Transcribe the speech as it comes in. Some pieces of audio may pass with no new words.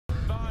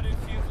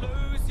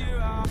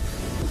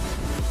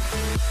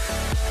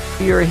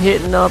We are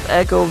hitting up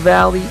Echo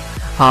Valley,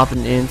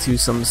 hopping into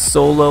some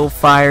solo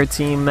fire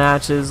team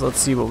matches. Let's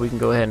see what we can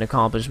go ahead and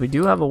accomplish. We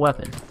do have a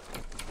weapon.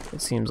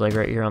 It seems like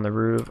right here on the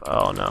roof.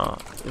 Oh no,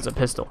 it's a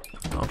pistol.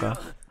 Okay.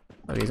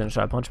 Oh, he's gonna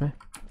try to punch me.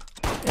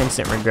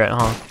 Instant regret,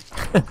 huh?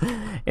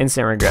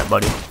 Instant regret,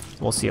 buddy.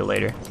 We'll see you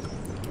later.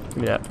 Give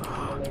me that.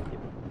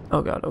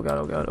 Oh god, oh god,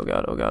 oh god, oh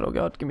god, oh god, oh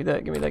god. Give me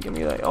that, give me that, give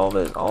me that. All of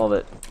it, all of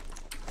it.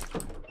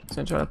 He's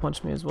gonna try to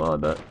punch me as well, I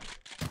bet.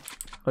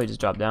 Oh, he just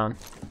dropped down.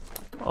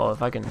 Oh,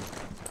 if I can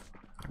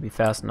be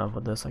fast enough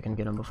with this, I can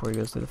get him before he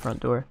goes through the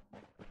front door.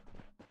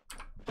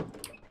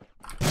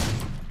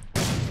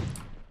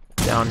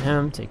 Down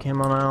him, take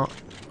him on out.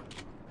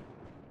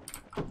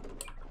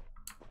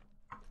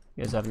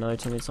 You guys have another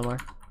teammate somewhere?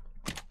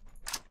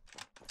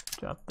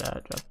 Drop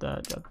that, drop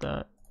that, drop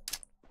that.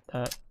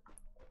 That.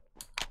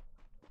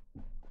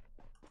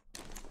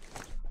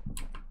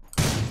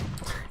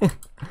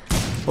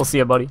 We'll see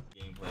ya, buddy.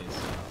 Gameplay,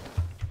 so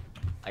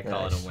I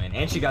call it a win.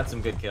 And she got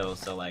some good kills,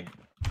 so like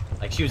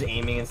she was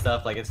aiming and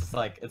stuff. Like it's just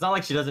like it's not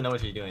like she doesn't know what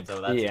she's doing, so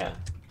that's good.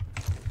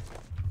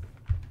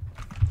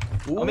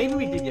 Oh, maybe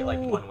we did get like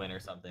one win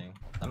or something.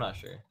 I'm not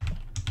sure.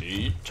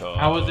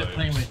 How was it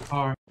playing with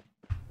car?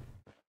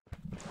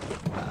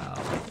 Wow,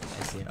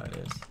 I see how it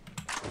is.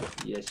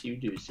 Yes, you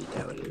do see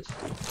how it is.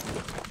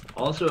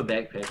 Also, a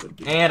backpack would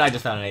be. And I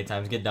just found it 8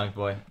 times. Get dunked,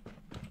 boy.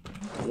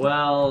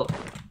 Well,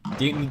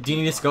 do you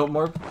need a scope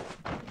more?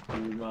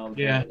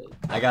 Yeah.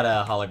 I got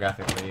a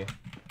holographic for you.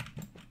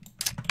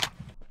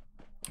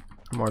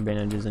 More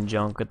bandages and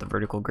junk with the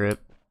vertical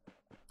grip.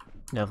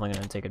 Definitely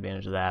gonna take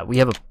advantage of that. We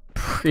have a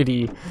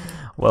pretty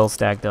well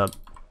stacked up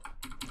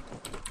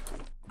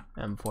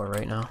M4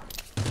 right now.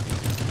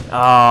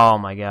 Oh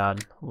my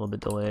god, a little bit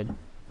delayed.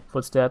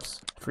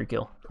 Footsteps, free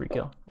kill, free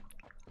kill.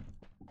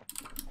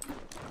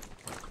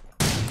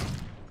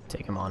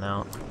 Take him on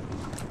out.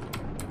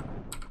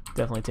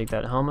 Definitely take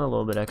that helmet, a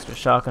little bit extra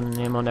shotgun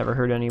ammo, never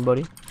hurt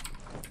anybody.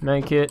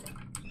 Med kit,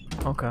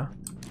 okay.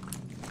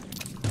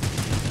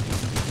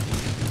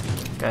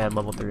 Guy had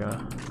level 3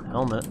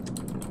 helmet.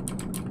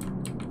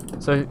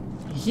 So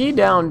he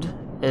downed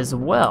as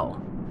well.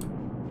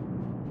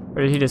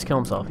 Or did he just kill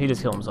himself? He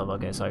just killed himself.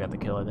 Okay, so I got the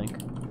kill, I think.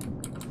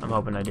 I'm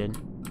hoping I did.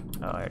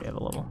 Oh, I already have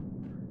a level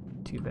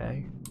 2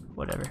 bag.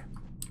 Whatever.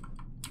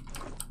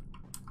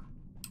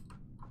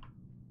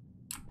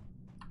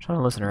 I'm trying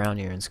to listen around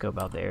here and scope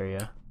out the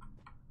area.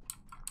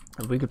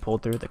 If we could pull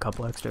through with a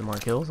couple extra more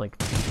kills, like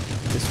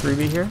this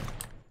freebie here.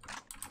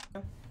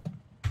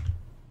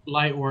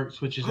 Light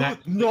works, which is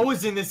that.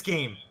 Noah's in this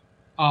game.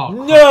 Oh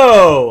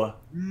no!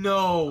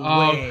 No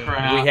way.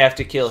 Crap. We have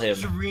to kill him.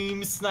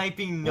 Stream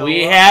sniping Noah.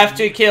 We have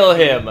to kill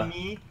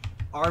him.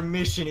 Our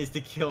mission is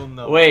to kill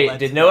Noah. Wait,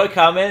 did Noah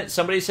comment?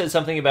 Somebody said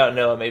something about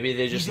Noah. Maybe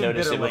they just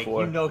noticed it Bitter Lake.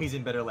 before. You know he's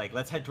in Bitter Lake.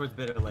 Let's head towards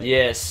Bitter Lake.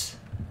 Yes.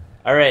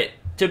 Alright.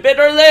 To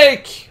Bitter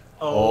Lake!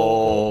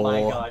 Oh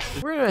my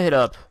gosh. We're gonna hit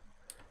up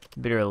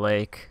Bitter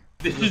Lake.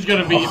 This is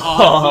gonna be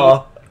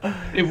awesome.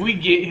 If we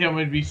get him,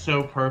 it'd be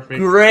so perfect.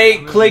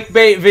 Great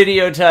clickbait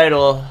video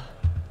title.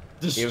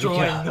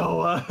 Destroying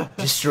Noah.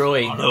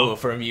 Destroying Noah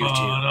from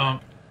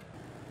YouTube.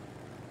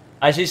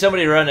 I see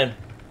somebody running.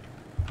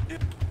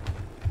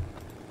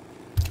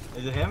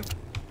 Is it him?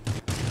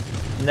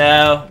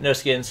 No, no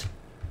skins.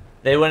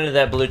 They went into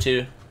that blue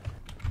too.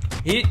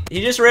 He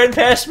just ran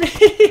past me.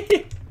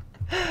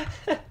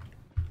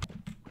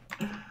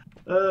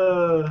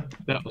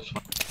 That was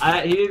fun.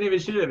 he didn't even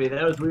shoot at me.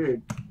 That was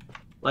weird.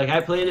 Like,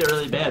 I played it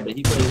really bad, but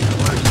he played it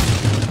worse.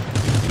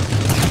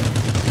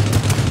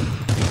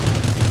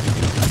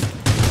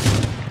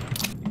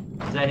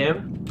 Is that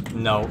him?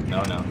 No.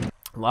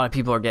 A lot of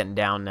people are getting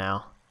down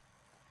now.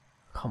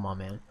 Come on,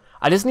 man.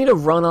 I just need to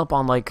run up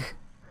on, like,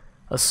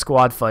 a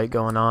squad fight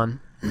going on.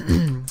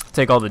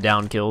 Take all the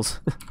down kills.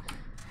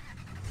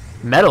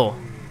 Metal.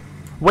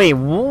 Wait,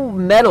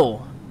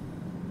 metal.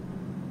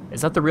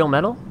 Is that the real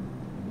metal?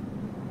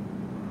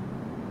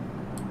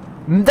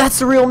 That's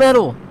the real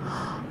metal.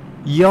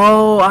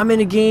 Yo, I'm in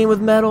a game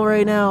with metal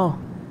right now.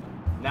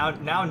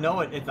 Now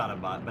Noah, it's not a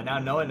bot, but now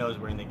Noah knows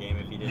we're in the game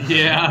if he didn't.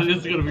 Yeah, this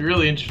is gonna be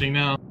really interesting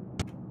now.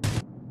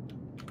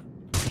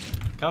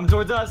 Come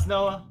towards us,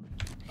 Noah.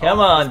 Come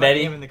on,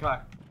 Betty. Him in the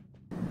car.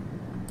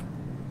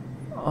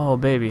 Oh,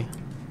 baby.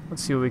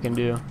 Let's see what we can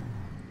do.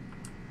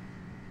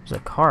 There's a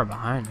car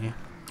behind me.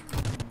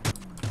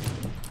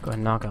 Go ahead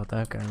and knock out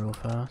that guy real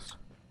fast.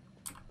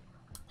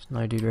 There's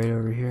another dude right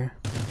over here.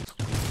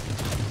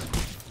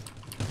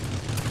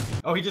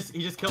 Oh, he just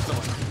killed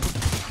someone.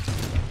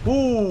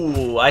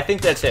 Ooh, I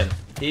think that's him.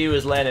 He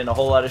was landing a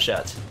whole lot of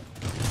shots.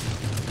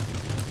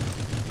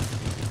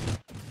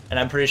 And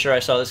I'm pretty sure I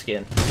saw the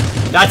skin.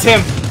 That's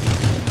him!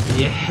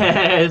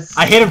 Yes!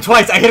 I hit him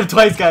twice,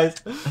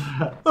 guys!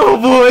 Oh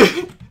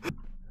boy!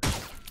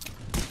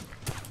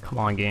 Come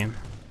on, game.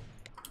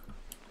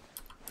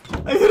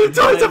 I hit him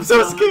twice, I'm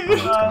so scared!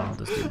 I'll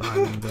just do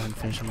behind me and go ahead and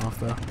finish him off,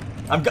 though.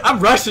 I'm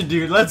rushing,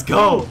 dude, let's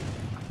go!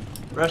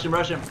 Rush him,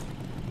 rush him.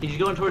 He's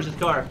going towards his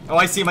car. Oh,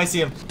 I see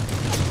him.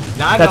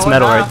 Nah, That's Noah,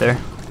 metal nah. right there.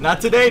 Not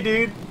today,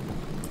 dude.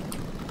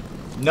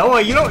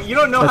 Noah, you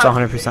don't know That's how.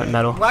 100%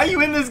 metal. Why are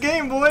you in this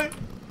game, boy?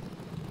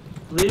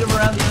 Lead him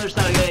around the other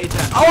side. I got 8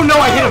 times. Oh no,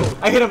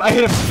 I hit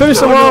him. Finish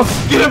him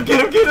off. Get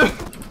him.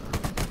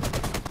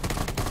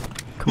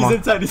 Come on. He's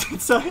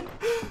inside.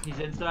 He's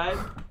inside.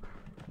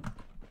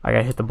 I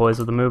gotta hit the boys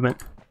with the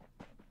movement.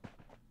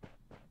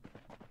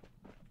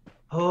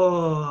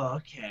 Oh,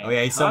 okay. Oh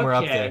yeah, he's somewhere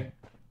up Okay. there.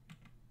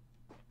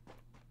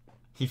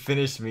 He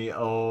finished me.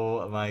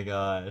 Oh my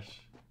gosh.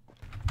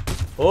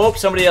 Oh,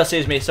 somebody else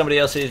sees me.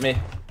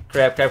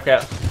 Crap.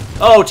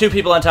 Oh, 2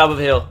 people on top of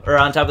a hill. Or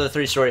on top of the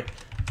 3-story.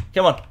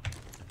 Come on.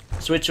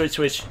 Switch.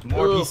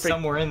 Morb, he's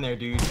somewhere in there,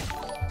 dude.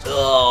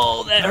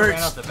 Oh, that Could've ran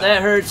hurts. out the back.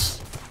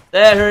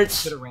 That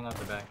hurts. Could have ran out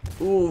the back.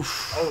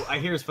 Oof. Oh, I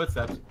hear his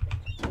footsteps.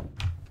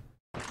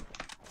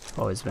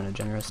 Always been a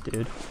generous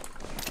dude.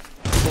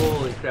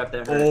 Holy crap,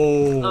 that hurt.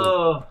 Oh.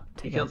 Oh,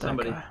 he Take killed out that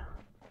somebody. guy.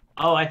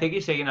 Oh, I think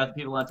he's taking out the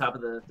people on top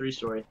of the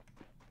 3-story.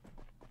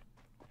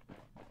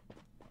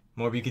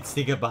 Morb, you can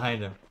sneak up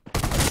behind him.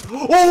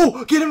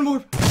 Oh! Get him,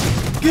 Morb!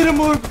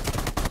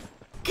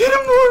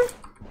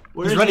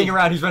 Where He's is running he?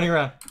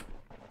 around.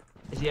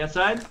 Is he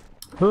outside?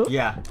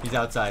 Yeah, he's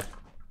outside.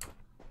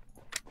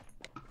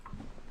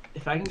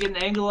 If I can get an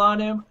angle on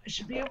him, I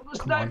should be able to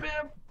snipe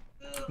him.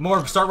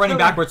 Morb, start running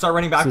backwards. This is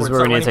where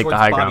Start we need to running take the towards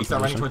high Bobby. ground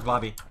Start running position.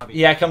 towards Bobby.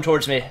 Yeah, come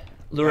towards me.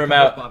 Lure him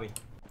Towards out. Bobby.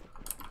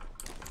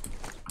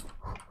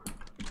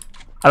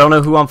 I don't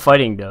know who I'm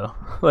fighting though.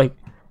 Like,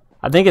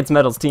 I think it's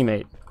Metal's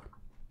teammate.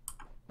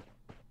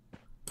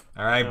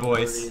 All right,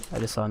 boys. I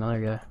just saw another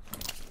guy.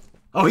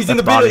 Oh, he's in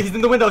That's the window. Bobby. He's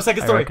in the window.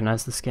 Second I story.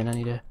 recognize the skin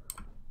any day.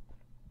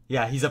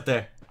 Yeah, he's up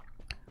there.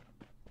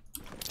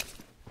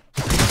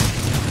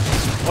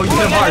 Oh, you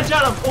hit him hard.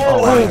 Shot him.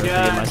 Oh, Oh, I my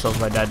forget god. myself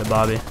if I died to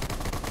Bobby.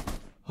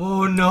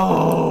 Oh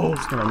no.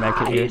 Just gonna mech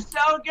it here. He's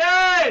so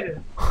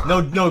good.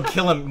 No,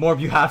 kill him, Morb.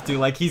 You have to.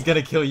 Like, he's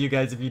gonna kill you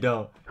guys if you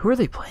don't. Who are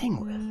they playing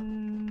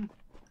with?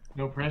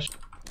 No pressure.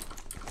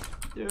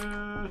 Dude.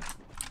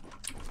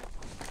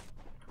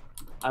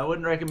 I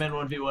wouldn't recommend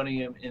 1v1ing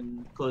him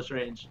in close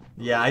range.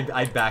 Yeah,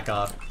 I'd back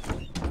off.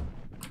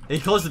 He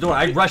closed the door.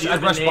 I'd Do rush you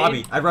have a Bobby.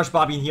 nade? I'd rush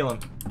Bobby and heal him.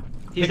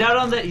 He's out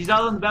on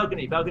the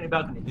balcony. Balcony.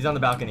 He's on the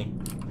balcony.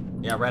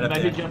 Yeah, right He up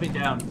might there. be jumping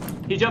down.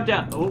 He jumped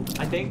down. Oh,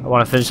 I think. I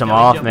want to finish him No,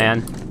 he's off, jumping.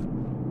 man.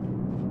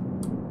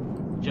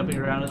 Jumping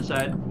around to the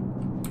side.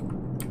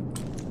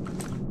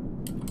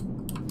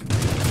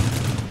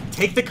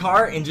 Take the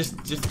car and just.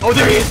 Oh,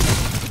 there he is.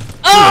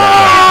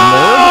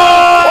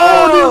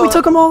 Oh, dude, we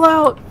took them all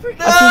out. I finished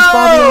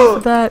Bobby off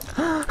with that.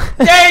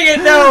 Dang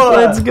it, Noah!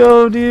 Let's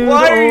go, dude.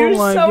 Why are Oh you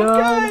my so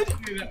god. good?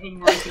 Dude, that was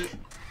worth it.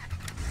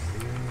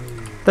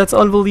 That's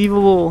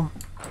unbelievable.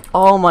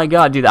 Oh my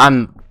god, dude.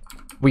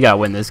 We gotta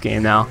win this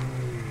game now.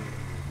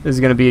 This is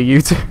gonna be a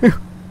YouTube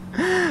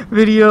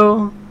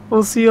video.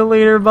 We'll see you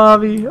later,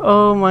 Bobby.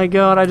 Oh my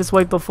god, I just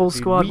wiped the full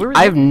squad.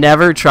 I've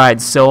never tried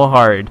so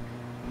hard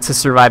to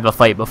survive a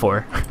fight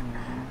before.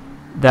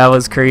 That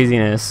was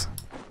craziness.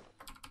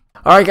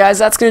 Alright guys,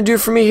 that's going to do it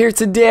for me here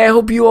today. I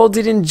hope you all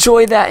did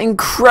enjoy that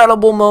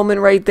incredible moment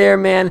right there,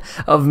 man,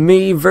 of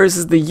me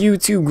versus the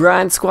YouTube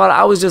grind squad.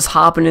 I was just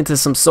hopping into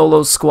some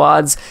solo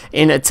squads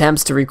in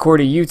attempts to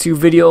record a YouTube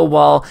video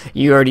while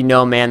you already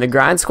know, man, the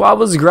grind squad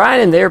was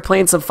grinding. They were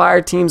playing some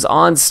fire teams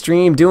on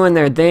stream, doing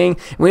their thing.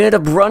 We ended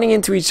up running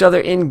into each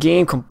other in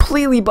game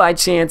completely by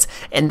chance,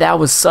 and that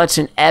was such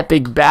an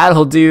epic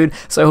battle, dude.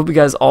 So I hope you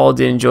guys all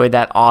did enjoy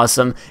that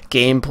awesome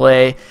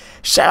gameplay.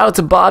 Shout out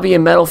to Bobby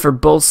and Metal for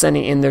both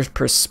sending in their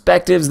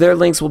perspectives. Their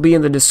links will be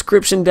in the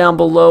description down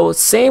below.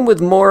 Same with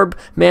Morb.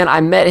 Man,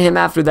 I met him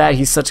after that.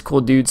 He's such a cool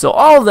dude. So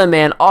all of them,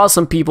 man,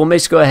 awesome people. Make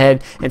sure to go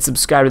ahead and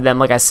subscribe to them.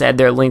 Like I said,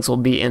 their links will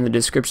be in the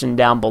description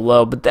down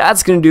below. But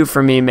that's going to do it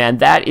for me, man.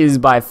 That is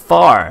by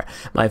far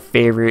my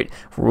favorite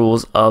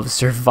rules of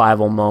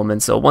survival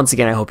moment. So once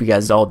again, I hope you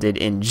guys all did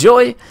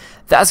enjoy.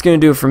 That's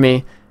going to do it for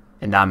me,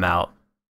 and I'm out.